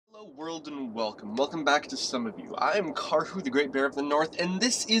Hello world and welcome. Welcome back to some of you. I am Karhu, the Great Bear of the North, and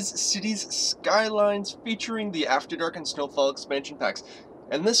this is Cities Skylines featuring the After Dark and Snowfall expansion packs.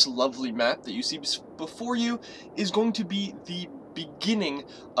 And this lovely map that you see before you is going to be the beginning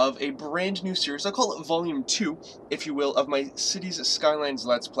of a brand new series. I'll call it Volume 2, if you will, of my Cities Skylines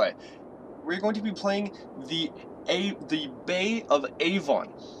Let's Play. We're going to be playing the Bay of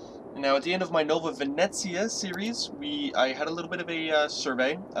Avon. Now, at the end of my Nova Venezia series, I had a little bit of a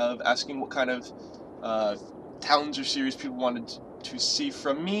survey of asking what kind of towns or series people wanted to see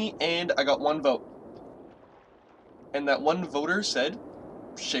from me, and I got one vote. And that one voter said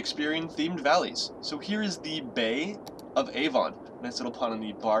Shakespearean-themed valleys. So here is the Bay of Avon. Nice little pun on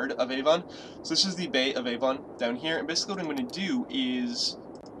the Bard of Avon. So this is the Bay of Avon down here, and basically what I'm going to do is...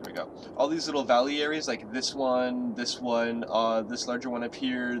 There we go. All these little valley areas, like this one, this larger one up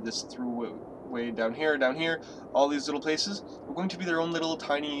here, this throughway down here, all these little places, are going to be their own little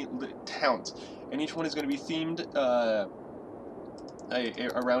tiny towns. And each one is going to be themed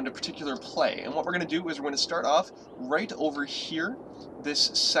around a particular play. And what we're going to do is we're going to start off right over here, this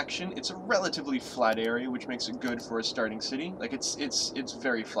section. It's a relatively flat area, which makes it good for a starting city. Like, it's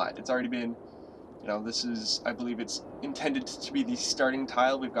very flat. It's already been... You know, this is, I believe it's intended to be the starting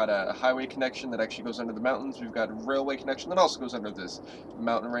tile. We've got a highway connection that actually goes under the mountains. We've got a railway connection that also goes under this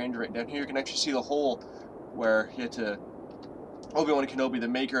mountain range right down here. You can actually see the hole where he had to... Obi-Wan Kenobi, the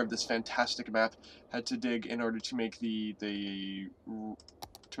maker of this fantastic map, had to dig in order to make the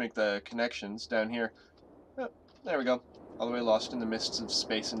connections down here. Oh, there we go. All the way lost in the mists of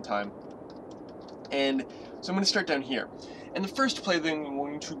space and time. And so I'm going to start down here. And the first play that I'm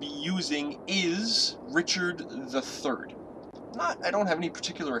going to be using is Richard III. I don't have any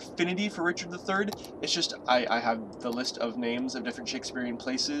particular affinity for Richard III. It's just I have the list of names of different Shakespearean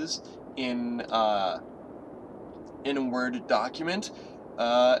places in a Word document,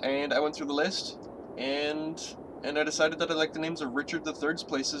 and I went through the list, and I decided that I like the names of Richard III's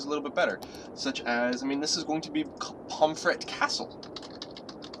places a little bit better, such as, I mean, this is going to be Pomfret Castle.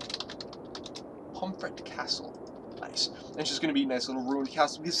 Pomfret Castle. Nice. And it's just going to be a nice little ruined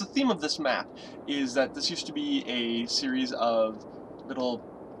castle, because the theme of this map is that this used to be a series of little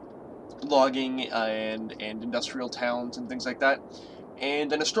logging and industrial towns and things like that. And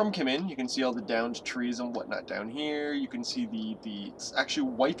then a storm came in. You can see all the downed trees and whatnot down here. You can see it's actually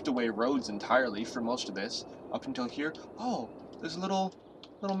wiped away roads entirely for most of this, up until here. Oh, there's a little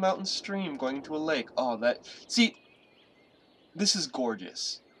mountain stream going into a lake. Oh, see, this is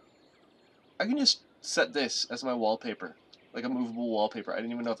gorgeous. I can just set this as my wallpaper, like a movable wallpaper. I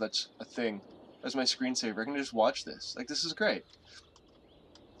didn't even know if that's a thing. As my screensaver, I can just watch this. Like, this is great.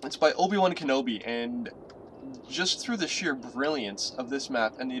 It's by Obi-Wan Kenobi, and just through the sheer brilliance of this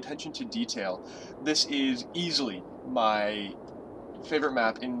map and the attention to detail, this is easily my favorite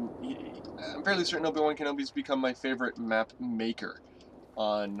map. I'm fairly certain Obi-Wan Kenobi's become my favorite map maker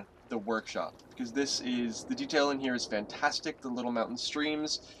on the workshop, because the detail in here is fantastic. The little mountain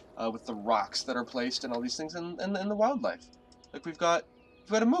streams with the rocks that are placed and all these things, and the wildlife. Like, we've got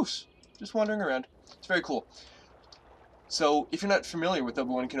a moose just wandering around. It's very cool. So if you're not familiar with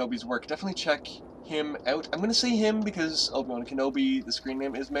Obi-Wan Kenobi's work, definitely check him out. I'm going to say him because Obi-Wan Kenobi, the screen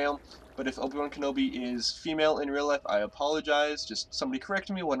name, is male, but if Obi-Wan Kenobi is female in real life, I apologize. Just somebody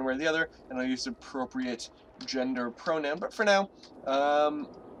correct me one way or the other, and I'll use the appropriate gender pronoun. But for now,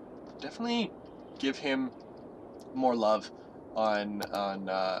 definitely give him more love on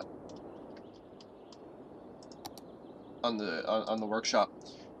the workshop,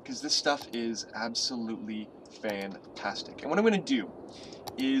 because this stuff is absolutely fantastic. And what I'm going to do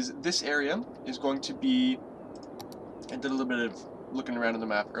is, this area is going to be, I did a little bit of looking around on the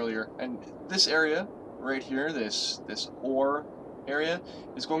map earlier, and this area right here, this ore area,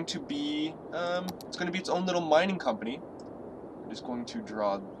 is going to be it's going to be its own little mining company. I'm just going to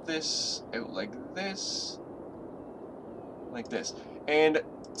draw this out like this. And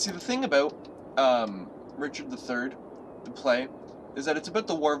see, the thing about Richard III, the play, is that it's about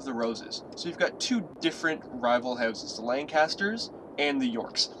the War of the Roses. So you've got two different rival houses, the Lancasters and the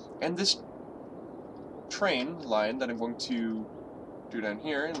Yorks. And this train line that I'm going to do down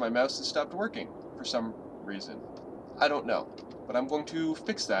here, and my mouse has stopped working for some reason. I don't know. But I'm going to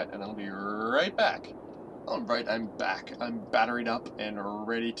fix that, and I'll be right back. Alright, I'm back. I'm batteried up and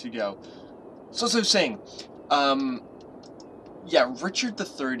ready to go. So as I was saying, yeah, Richard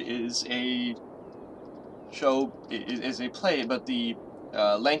III is a play about the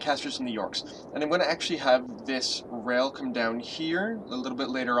Lancasters and the Yorks, and I'm going to actually have this rail come down here a little bit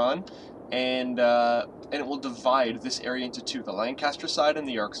later on, and it will divide this area into two, the Lancaster side and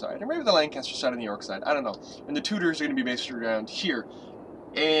the York side, or maybe the Lancaster side and the York side, I don't know. And the Tudors are going to be based around here.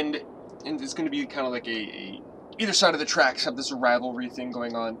 and it's going to be kind of like a either side of the tracks have this rivalry thing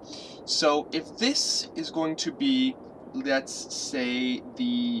going on. So if this is going to be, let's say,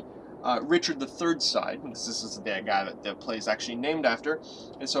 the Richard III side, because this is the guy that the play is actually named after,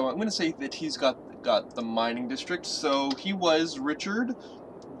 and so I'm going to say that he's got the mining district. So he was Richard,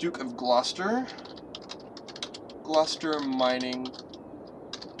 Duke of Gloucester, Gloucester Mining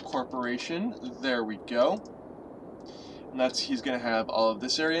Corporation. There we go. And he's going to have all of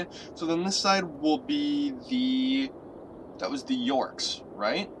this area. So then this side will be that was the Yorks,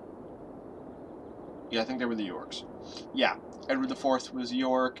 right? Yeah, I think they were the Yorks. Yeah, Edward IV was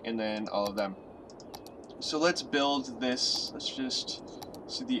York, and then all of them. So let's build this. Let's just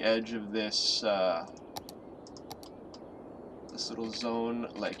see the edge of this this little zone,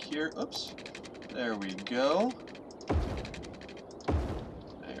 like here. Oops. There we go.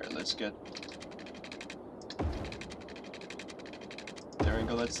 There, let's get. There we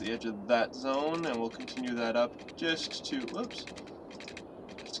go. That's the edge of that zone, and we'll continue that up just to. Whoops.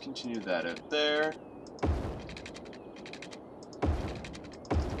 Let's continue that out there.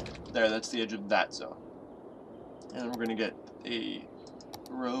 There, that's the edge of that zone. And we're going to get a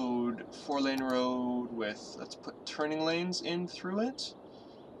road, 4-lane road with, let's put turning lanes in through it.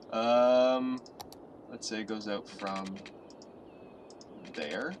 Let's say it goes out from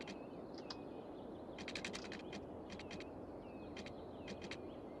there.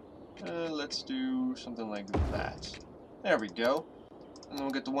 Let's do something like that. There we go. And then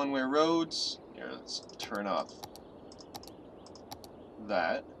we'll get the one-way roads. Here, let's turn off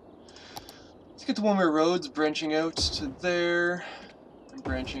that. Let's get the one-way roads branching out to there, and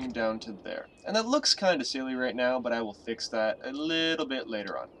branching down to there. And that looks kind of silly right now, but I will fix that a little bit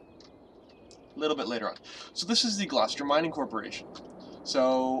later on. So this is the Gloucester Mining Corporation.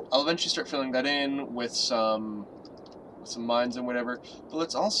 So I'll eventually start filling that in with some mines and whatever. But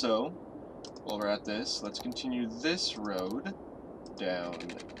let's also, while we're at this, let's continue this road down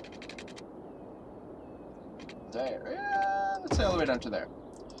there. Yeah, let's say all the way down to there.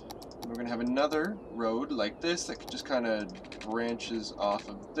 We're going to have another road like this that just kind of branches off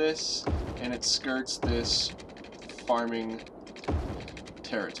of this, and it skirts this farming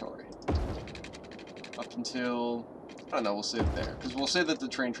territory. Up until, I don't know, we'll say there. Because we'll say that the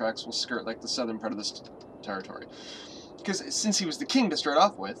train tracks will skirt like the southern part of this territory. Because since he was the king to start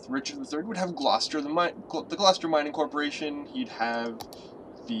off with, Richard III would have Gloucester, the Gloucester Mining Corporation. He'd have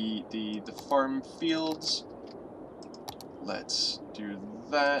the farm fields. Let's do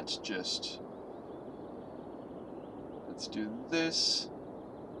that, let's do this.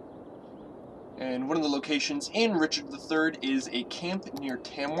 And one of the locations in Richard III is a camp near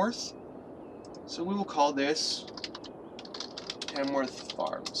Tamworth. So we will call this Tamworth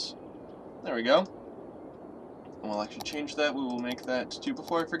Farms. There we go. And we'll actually change that. We will make that to,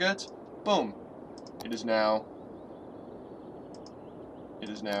 before I forget, boom. It is now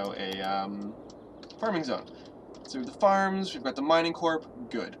a farming zone. So the farms, we've got the mining corp.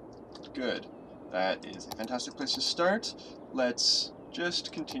 Good. That is a fantastic place to start. Let's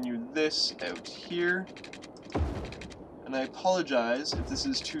just continue this out here. And I apologize if this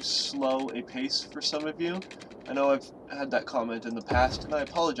is too slow a pace for some of you. I know I've had that comment in the past, and I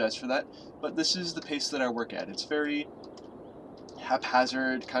apologize for that, but this is the pace that I work at. It's very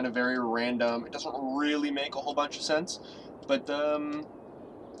haphazard, kind of very random. It doesn't really make a whole bunch of sense, but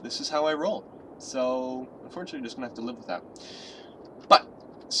this is how I roll. So, unfortunately, you're just going to have to live with that. But,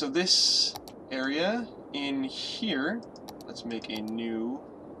 so this area in here, let's make a new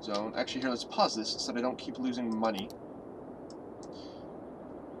zone. Actually, here, let's pause this so that I don't keep losing money.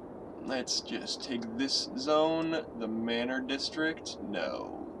 Let's just take this zone, the Manor District.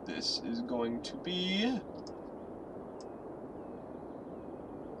 No, this is going to be...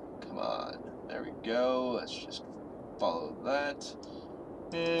 Come on. There we go. Let's just follow that.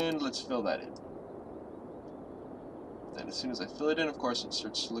 And let's fill that in. And as soon as I fill it in, of course, it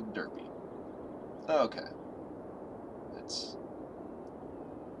starts to look derpy. Okay.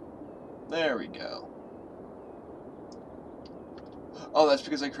 There we go. Oh, that's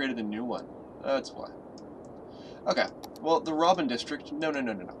because I created a new one. That's why. Okay. Well, the Robin District... No.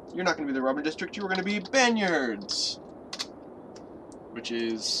 You're not going to be the Robin District. You're going to be Banyards. Which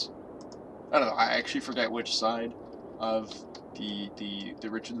is... I don't know. I actually forget which side of the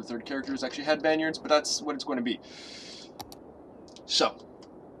Richard III characters actually had Banyards, but that's what it's going to be. So,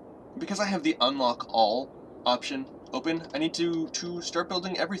 because I have the Unlock All option open, I need to start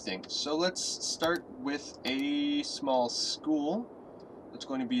building everything. So let's start with a small school. It's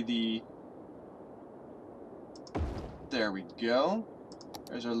going to be the... There we go.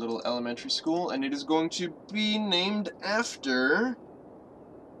 There's our little elementary school, and it is going to be named after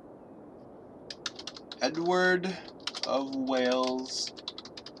Edward of Wales.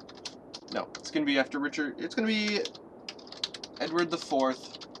 No, it's going to be after Richard. It's going to be Edward IV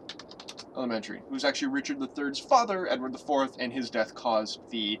Elementary, who's actually Richard III's father, Edward IV, and his death caused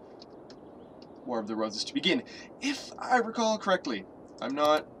the War of the Roses to begin. If I recall correctly, I'm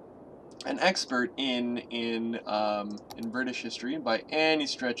not an expert in British history by any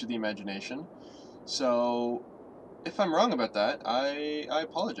stretch of the imagination, so if I'm wrong about that, I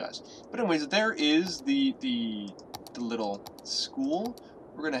apologize. But anyways, there is the little school.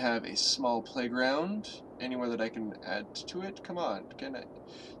 We're gonna have a small playground anywhere that I can add to it. Come on, can I?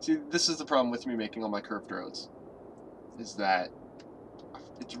 See, this is the problem with me making all my curved roads, is that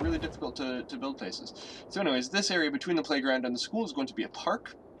it's really difficult to build places. So anyways, this area between the playground and the school is going to be a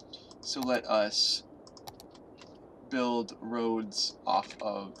park. So let us build roads off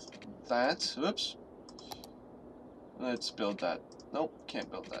of that. Oops. Let's build that. Nope, can't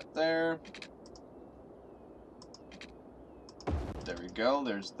build that there. There we go.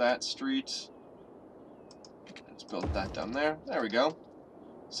 There's that street. Let's build that down there. There we go.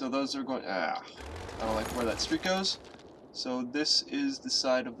 So those are going... I don't like where that street goes. So this is the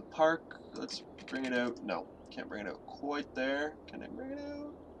side of the park. Let's bring it out. No, can't bring it out quite there. Can I bring it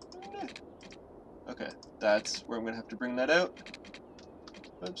out? Okay, that's where I'm going to have to bring that out.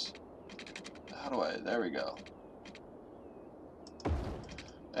 Oops. How do I... There we go.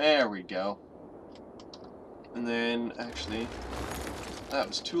 There we go. And then, actually, that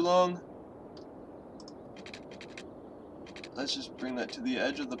was too long. Let's just bring that to the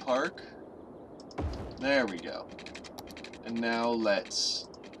edge of the park. There we go. And now let's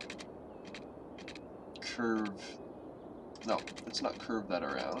curve... No, let's not curve that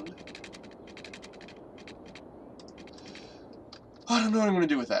around. I don't know what I'm going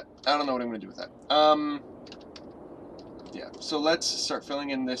to do with that. I don't know what I'm going to do with that. Yeah, so let's start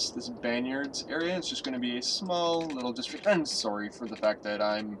filling in this Banyards area. It's just going to be a small little district. I'm sorry for the fact that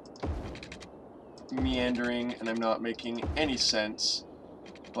I'm meandering and I'm not making any sense,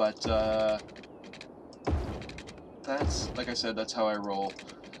 but that's, like I said, that's how I roll.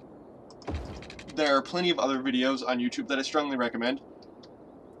 There are plenty of other videos on YouTube that I strongly recommend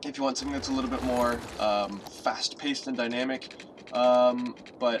if you want something that's a little bit more fast-paced and dynamic,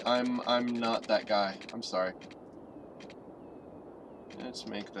 but I'm not that guy. I'm sorry. Let's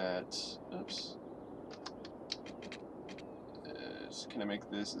make that, oops. Can I make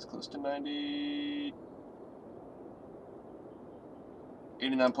this as close to 90?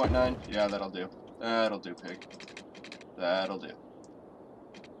 89.9? Yeah, that'll do. That'll do, pig. That'll do.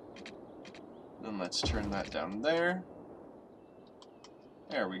 And let's turn that down there.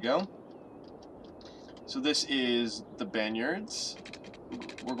 There we go. So this is the Banyards.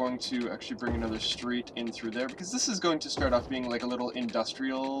 We're going to actually bring another street in through there, because this is going to start off being like a little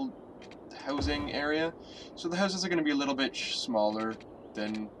industrial housing area. So the houses are going to be a little bit smaller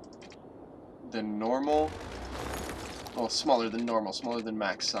than normal. Well, smaller than normal, smaller than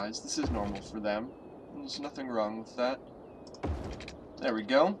max size. This is normal for them. There's nothing wrong with that. There we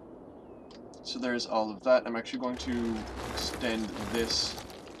go. So there's all of that. I'm actually going to extend this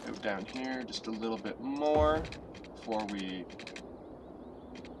out down here just a little bit more before we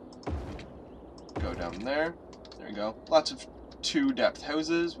go down there. There we go. Lots of 2-depth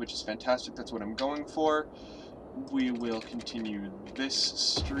houses, which is fantastic. That's what I'm going for. We will continue this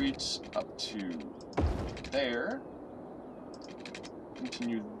street up to there.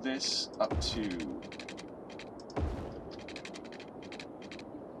 Continue this up to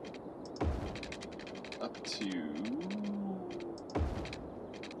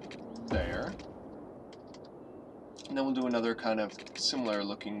there. And then we'll do another kind of similar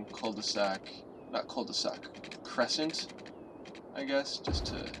looking cul-de-sac, not cul-de-sac, crescent, I guess, just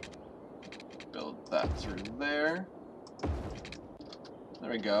to build that through there.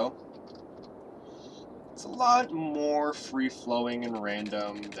 There we go. It's a lot more free-flowing and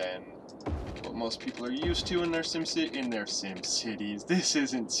random than what most people are used to in their SimCities. This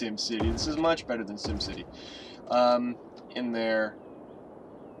isn't SimCity. This is much better than SimCity. In their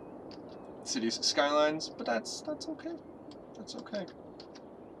cities Skylines, but that's okay. That's okay.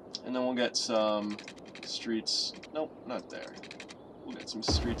 And then we'll get some streets. Nope, not there. We'll get some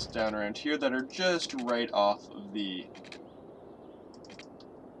streets down around here that are just right off of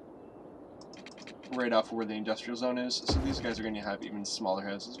where the industrial zone is. So these guys are going to have even smaller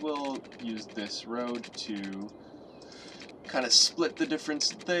houses. We'll use this road to kind of split the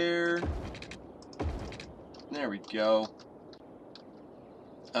difference there. There we go.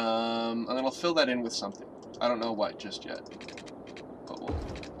 And then I'll fill that in with something. I don't know what just yet, but we'll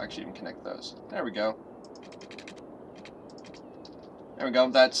actually even connect those. There we go. There we go.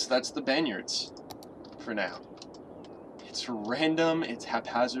 That's the Banyards. for now. It's random, it's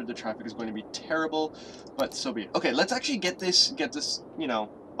haphazard, the traffic is going to be terrible, but so be it. Okay, let's actually get this, you know,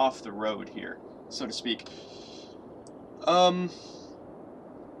 off the road here, so to speak.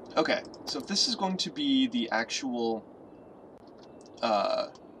 Okay, so if this is going to be the actual,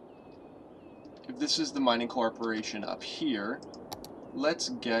 if this is the mining corporation up here, let's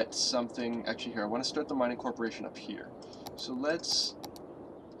get something, actually here, I want to start the mining corporation up here. So let's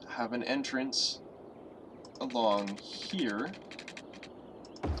have an entrance along here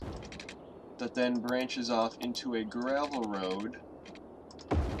that then branches off into a gravel road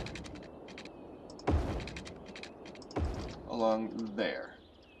along there.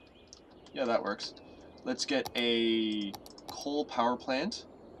 Yeah, that works. Let's get a coal power plant,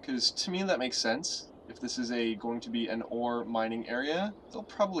 because to me that makes sense. If this is going to be an ore mining area, they'll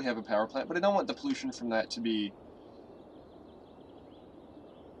probably have a power plant, but I don't want the pollution from that to be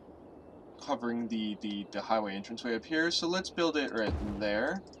covering the highway entranceway up here, so let's build it right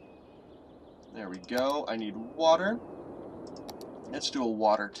there. There we go. I need water. Let's do a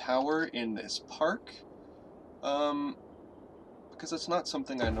water tower in this park. Because that's not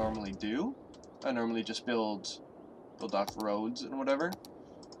something I normally do. I normally just build off roads and whatever.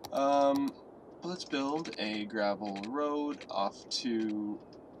 But let's build a gravel road off to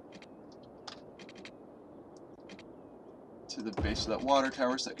the base of that water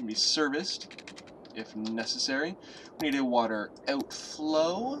tower so that can be serviced if necessary. We need a water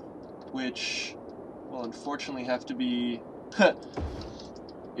outflow, which will unfortunately have to be...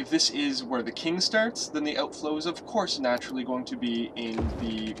 If this is where the king starts, then the outflow is of course naturally going to be in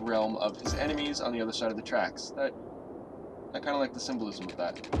the realm of his enemies on the other side of the tracks. I kind of like the symbolism of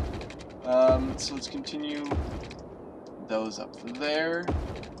that. So let's continue those up there.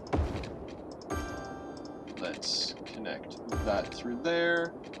 Let's connect that through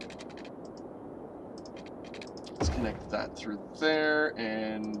there. Let's connect that through there,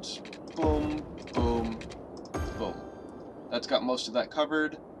 and boom, boom, boom. That's got most of that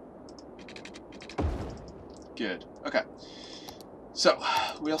covered. Good. Okay. So,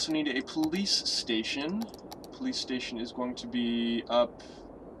 we also need a police station. Police station is going to be up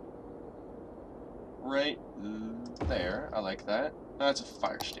right there. I like that. That's a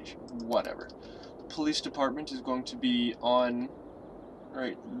fire station. Whatever. Police department is going to be on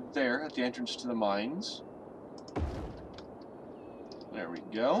right there at the entrance to the mines. There we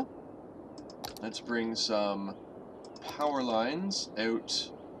go. Let's bring some power lines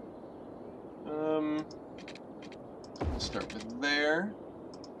out. We'll start with there.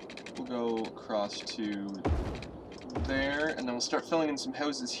 We'll go across to there, and then we'll start filling in some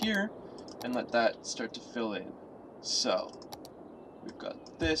houses here and let that start to fill in. So, we've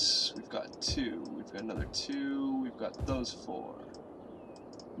got this, we've got 2, we've got another 2, we've got those 4.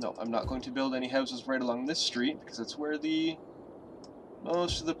 No, I'm not going to build any houses right along this street because that's where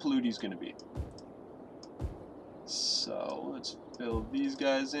most of the pollution is going to be. So, let's fill these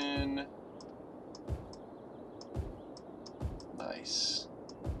guys in. Nice.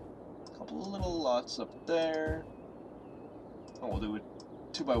 A couple of little lots up there. Oh, we'll do it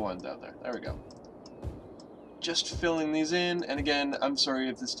 2x1 down there. There we go. Just filling these in, and again, I'm sorry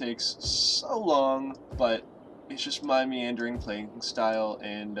if this takes so long, but it's just my meandering playing style,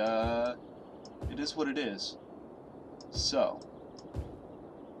 and it is what it is. So,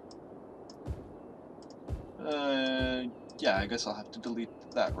 yeah, I guess I'll have to delete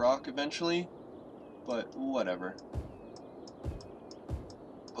that rock eventually, but whatever.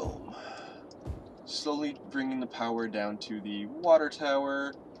 Boom. Slowly bringing the power down to the water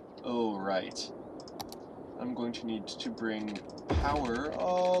tower. Oh, right. I'm going to need to bring power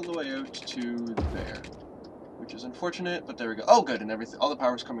all the way out to there, which is unfortunate, but there we go. Oh, good, and everything, all the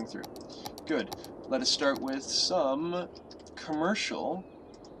power's coming through. Good. Let us start with some commercial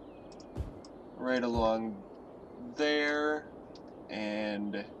right along there,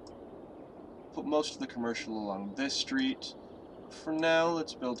 and put most of the commercial along this street. For now,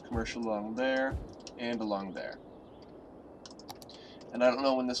 let's build commercial along there and along there. And I don't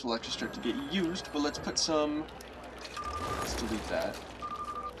know when this will actually start to get used, but let's put some, let's delete that,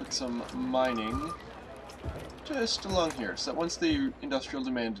 put some mining just along here, so that once the industrial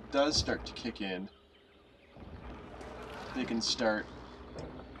demand does start to kick in, they can start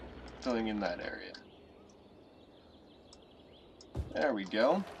filling in that area. There we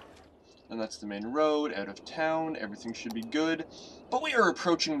go. And that's the main road, out of town, everything should be good. But we are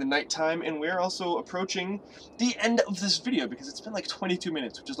approaching the nighttime, and we're also approaching the end of this video, because it's been like 22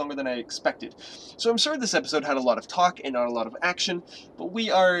 minutes, which is longer than I expected. So I'm sorry this episode had a lot of talk and not a lot of action, but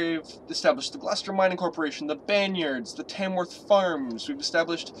we are established the Gloucester Mining Corporation, the Banyards, the Tamworth Farms. We've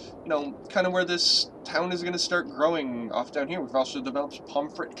established, you know, kind of where this town is going to start growing off down here. We've also developed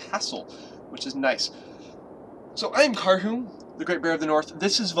Pomfret Castle, which is nice. So I'm Karhu, the Great Bear of the North.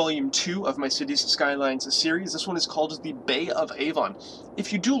 This is Volume 2 of my Cities Skylines series. This one is called the Bay of Avon.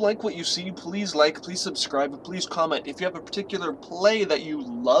 If you do like what you see, please like, please subscribe, please comment. If you have a particular play that you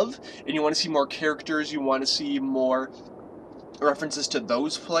love, and you want to see more characters, you want to see more references to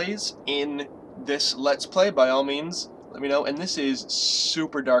those plays in this Let's Play, by all means, let me know. And this is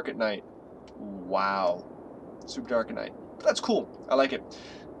super dark at night. Wow. Super dark at night. But that's cool. I like it.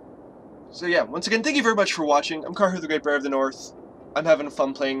 So yeah, once again, thank you very much for watching. I'm Karhu, the Great Bear of the North. I'm having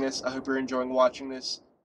fun playing this. I hope you're enjoying watching this.